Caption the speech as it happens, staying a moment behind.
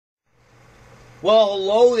Well,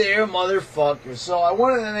 hello there, motherfucker. So I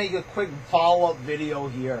wanted to make a quick follow-up video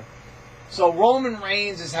here. So Roman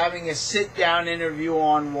Reigns is having a sit-down interview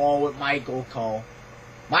on Raw with Michael Cole.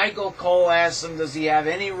 Michael Cole asks him, does he have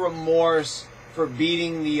any remorse for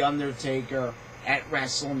beating The Undertaker at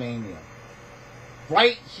WrestleMania?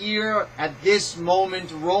 Right here, at this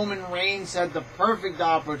moment, Roman Reigns had the perfect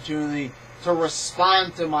opportunity to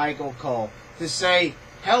respond to Michael Cole. To say,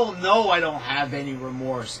 hell no, I don't have any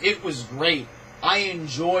remorse. It was great. I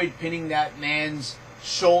enjoyed pinning that man's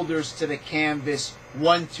shoulders to the canvas.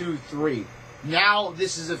 1, 2, 3. Now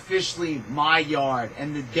this is officially my yard,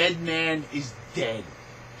 and the dead man is dead.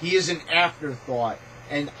 He is an afterthought,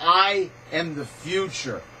 and I am the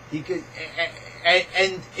future. He could,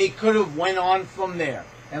 and it could have went on from there.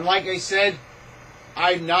 And like I said,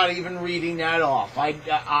 I'm not even reading that off.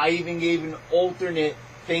 I even gave an alternate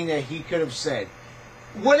thing that he could have said.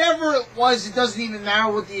 Whatever it was, it doesn't even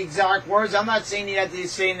matter what the exact words. I'm not saying he had to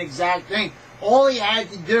say an exact thing. All he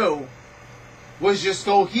had to do was just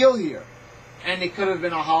go heel here. And it could have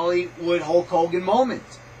been a Hollywood Hulk Hogan moment.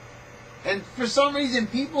 And for some reason,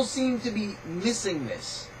 people seem to be missing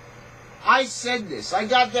this. I said this. I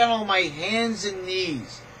got down on my hands and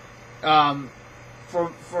knees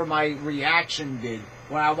for my reaction vid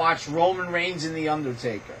when I watched Roman Reigns and The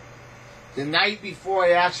Undertaker. The night before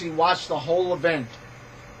I actually watched the whole event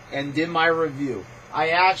and did my review, I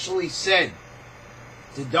actually said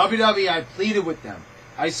to WWE, I pleaded with them.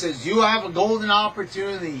 I says, you have a golden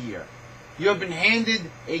opportunity here. You have been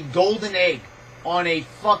handed a golden egg on a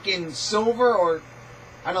fucking silver, or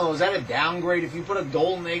I don't know, is that a downgrade? If you put a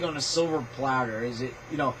golden egg on a silver platter, is it,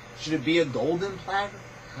 should it be a golden platter?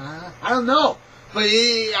 I don't know. But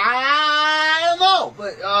I don't know.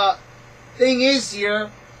 But thing is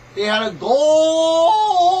here, they had a golden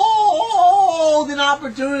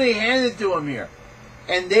opportunity handed to them here.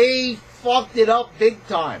 And they fucked it up big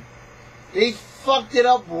time. They fucked it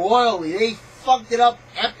up royally. They fucked it up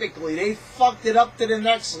epically. They fucked it up to the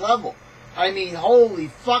next level. I mean, holy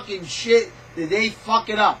fucking shit, did they fuck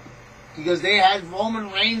it up. Because they had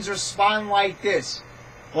Roman Reigns respond like this.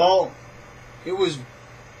 Well, it was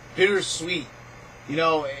bittersweet. He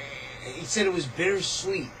said it was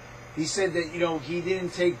bittersweet. He said that, he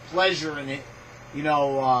didn't take pleasure in it,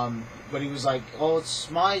 but he was like, oh, it's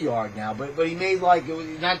my yard now. But he made like, it was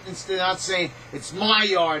not saying, it's my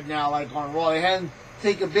yard now, like on Raw. They had him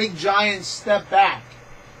take a big giant step back.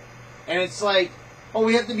 And it's like, oh,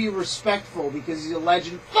 we have to be respectful because he's a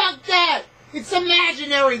legend. Fuck that! It's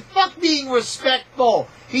imaginary. Fuck being respectful.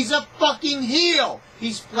 He's a fucking heel.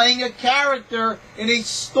 He's playing a character in a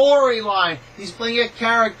storyline. He's playing a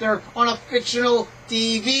character on a fictional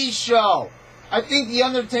TV show. I think The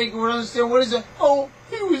Undertaker would understand, what is it? Oh,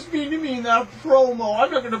 he was mean to me in that promo.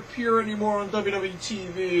 I'm not going to appear anymore on WWE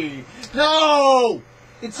TV. No!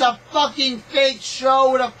 It's a fucking fake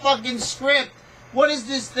show with a fucking script. What is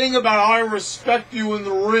this thing about I respect you in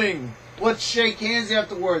the ring? Let's shake hands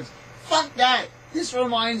afterwards. Fuck that. This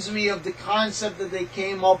reminds me of the concept that they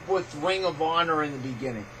came up with Ring of Honor in the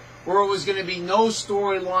beginning, where it was going to be no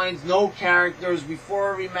storylines, no characters.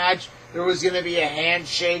 Before every match, there was going to be a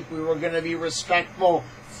handshake. We were going to be respectful.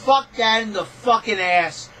 Fuck that in the fucking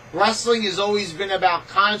ass. Wrestling has always been about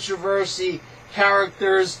controversy,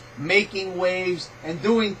 characters, making waves, and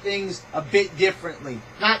doing things a bit differently.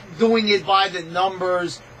 Not doing it by the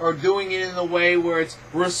numbers or doing it in a way where it's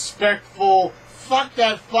respectful. Fuck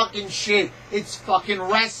that fucking shit. It's fucking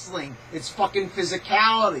wrestling. It's fucking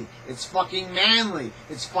physicality. It's fucking manly.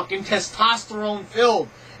 It's fucking testosterone filled.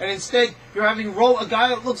 And instead, you're having a guy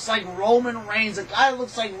that looks like Roman Reigns,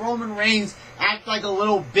 act like a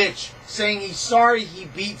little bitch, saying he's sorry he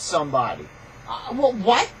beat somebody. Well,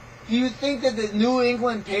 what? Do you think that the New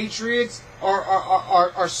England Patriots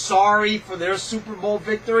are sorry for their Super Bowl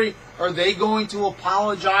victory? Are they going to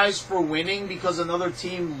apologize for winning because another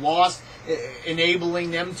team lost,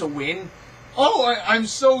 enabling them to win? Oh, I'm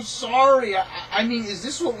so sorry. I mean, is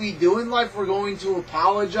this what we do in life? We're going to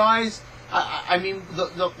apologize? I mean,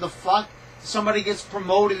 the fuck? Somebody gets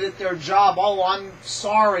promoted at their job. Oh, I'm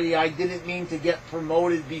sorry. I didn't mean to get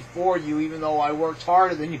promoted before you, even though I worked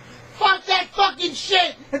harder than you. Fuck that fucking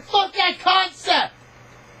shit! And fuck that concept!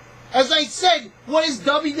 As I said, what is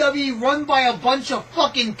WWE run by a bunch of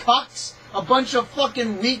fucking cucks? A bunch of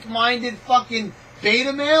fucking weak-minded fucking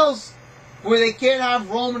beta males? Where they can't have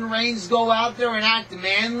Roman Reigns go out there and act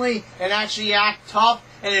manly and actually act tough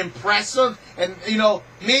and impressive? And,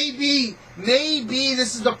 maybe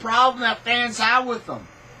this is the problem that fans have with him.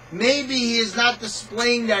 Maybe he is not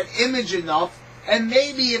displaying that image enough. And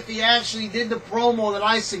maybe if he actually did the promo that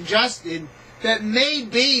I suggested, that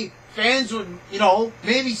maybe fans would,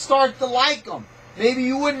 maybe start to like him. maybe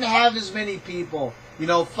you wouldn't have as many people, you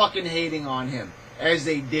know, fucking hating on him as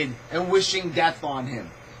they did and wishing death on him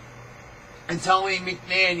and telling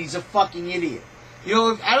McMahon he's a fucking idiot. You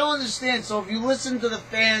know, I don't understand. So if you listen to the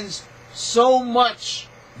fans so much,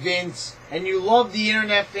 Vince, and you love the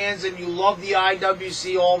internet fans and you love the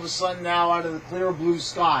IWC all of a sudden now out of the clear blue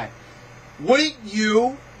sky, wouldn't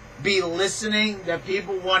you be listening that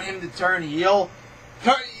people want him to turn heel?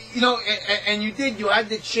 You know, and you did. You had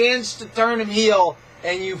the chance to turn him heel,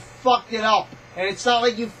 and you fucked it up. And it's not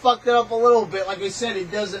like you fucked it up a little bit. Like I said,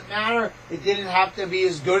 it doesn't matter. It didn't have to be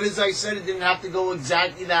as good as I said. It didn't have to go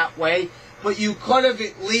exactly that way. But you could have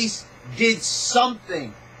at least did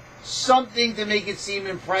something. Something to make it seem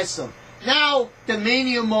impressive. Now, the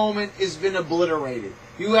Mania moment has been obliterated.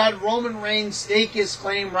 You had Roman Reigns stake his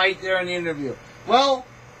claim right there in the interview. Well,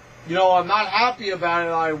 you know, I'm not happy about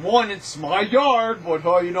it. I won. It's my yard.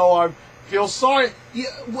 But, you know, I feel sorry.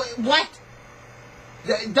 What?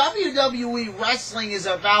 The WWE wrestling is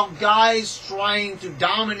about guys trying to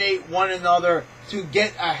dominate one another to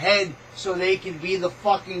get ahead so they can be the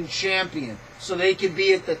fucking champion. So they can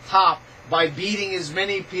be at the top by beating as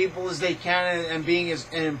many people as they can and being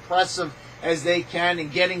as impressive as they can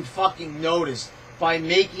and getting fucking noticed by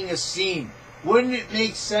making a scene. Wouldn't it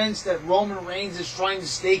make sense that Roman Reigns is trying to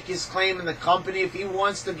stake his claim in the company if he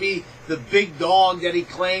wants to be the big dog that he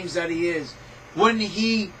claims that he is? Wouldn't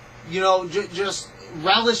he, you know, just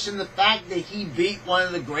relish in the fact that he beat one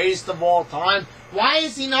of the greatest of all time? Why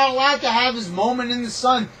is he not allowed to have his moment in the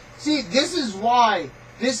sun? See, this is why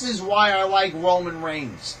I like Roman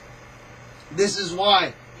Reigns. This is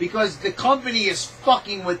why. Because the company is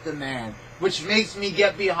fucking with the man, which makes me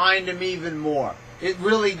get behind him even more. It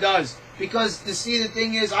really does. Because, the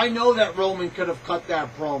thing is, I know that Roman could have cut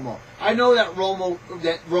that promo. I know that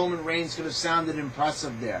Roman Reigns could have sounded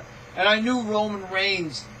impressive there. And I knew Roman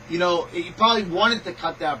Reigns, you know, he probably wanted to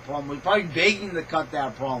cut that promo. He probably begged him to cut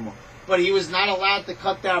that promo. But he was not allowed to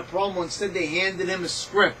cut that promo. Instead, they handed him a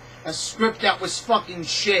script. A script that was fucking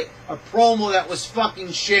shit. A promo that was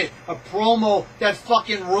fucking shit. A promo that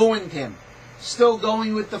fucking ruined him. Still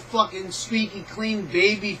going with the fucking squeaky clean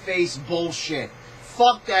babyface bullshit.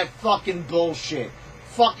 Fuck that fucking bullshit.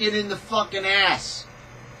 Fuck it in the fucking ass.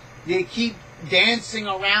 They keep dancing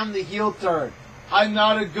around the heel turn. I'm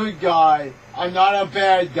not a good guy. I'm not a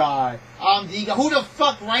bad guy. I'm the guy. Who the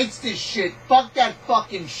fuck writes this shit? Fuck that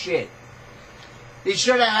fucking shit. They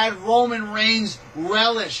should have had Roman Reigns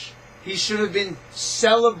relish. He should have been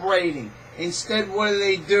celebrating. Instead, what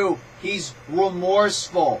do? He's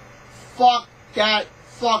remorseful. Fuck that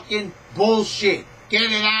fucking bullshit. Get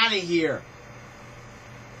it out of here.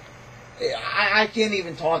 I can't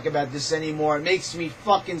even talk about this anymore. It makes me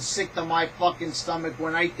fucking sick to my fucking stomach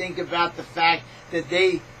when I think about the fact that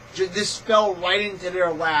this fell right into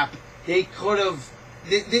their lap. They could have,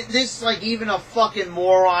 this like even a fucking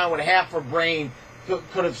moron with half a brain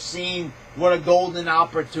could have seen what a golden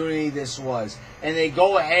opportunity this was. And they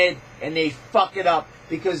go ahead and they fuck it up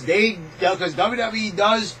because WWE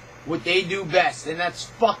does what they do best, and that's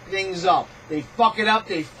fuck things up. They fuck it up,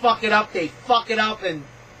 they fuck it up, they fuck it up, and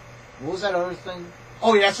what was that other thing?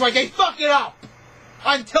 Oh, yeah, that's right, they fuck it up!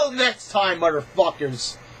 Until next time,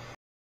 motherfuckers.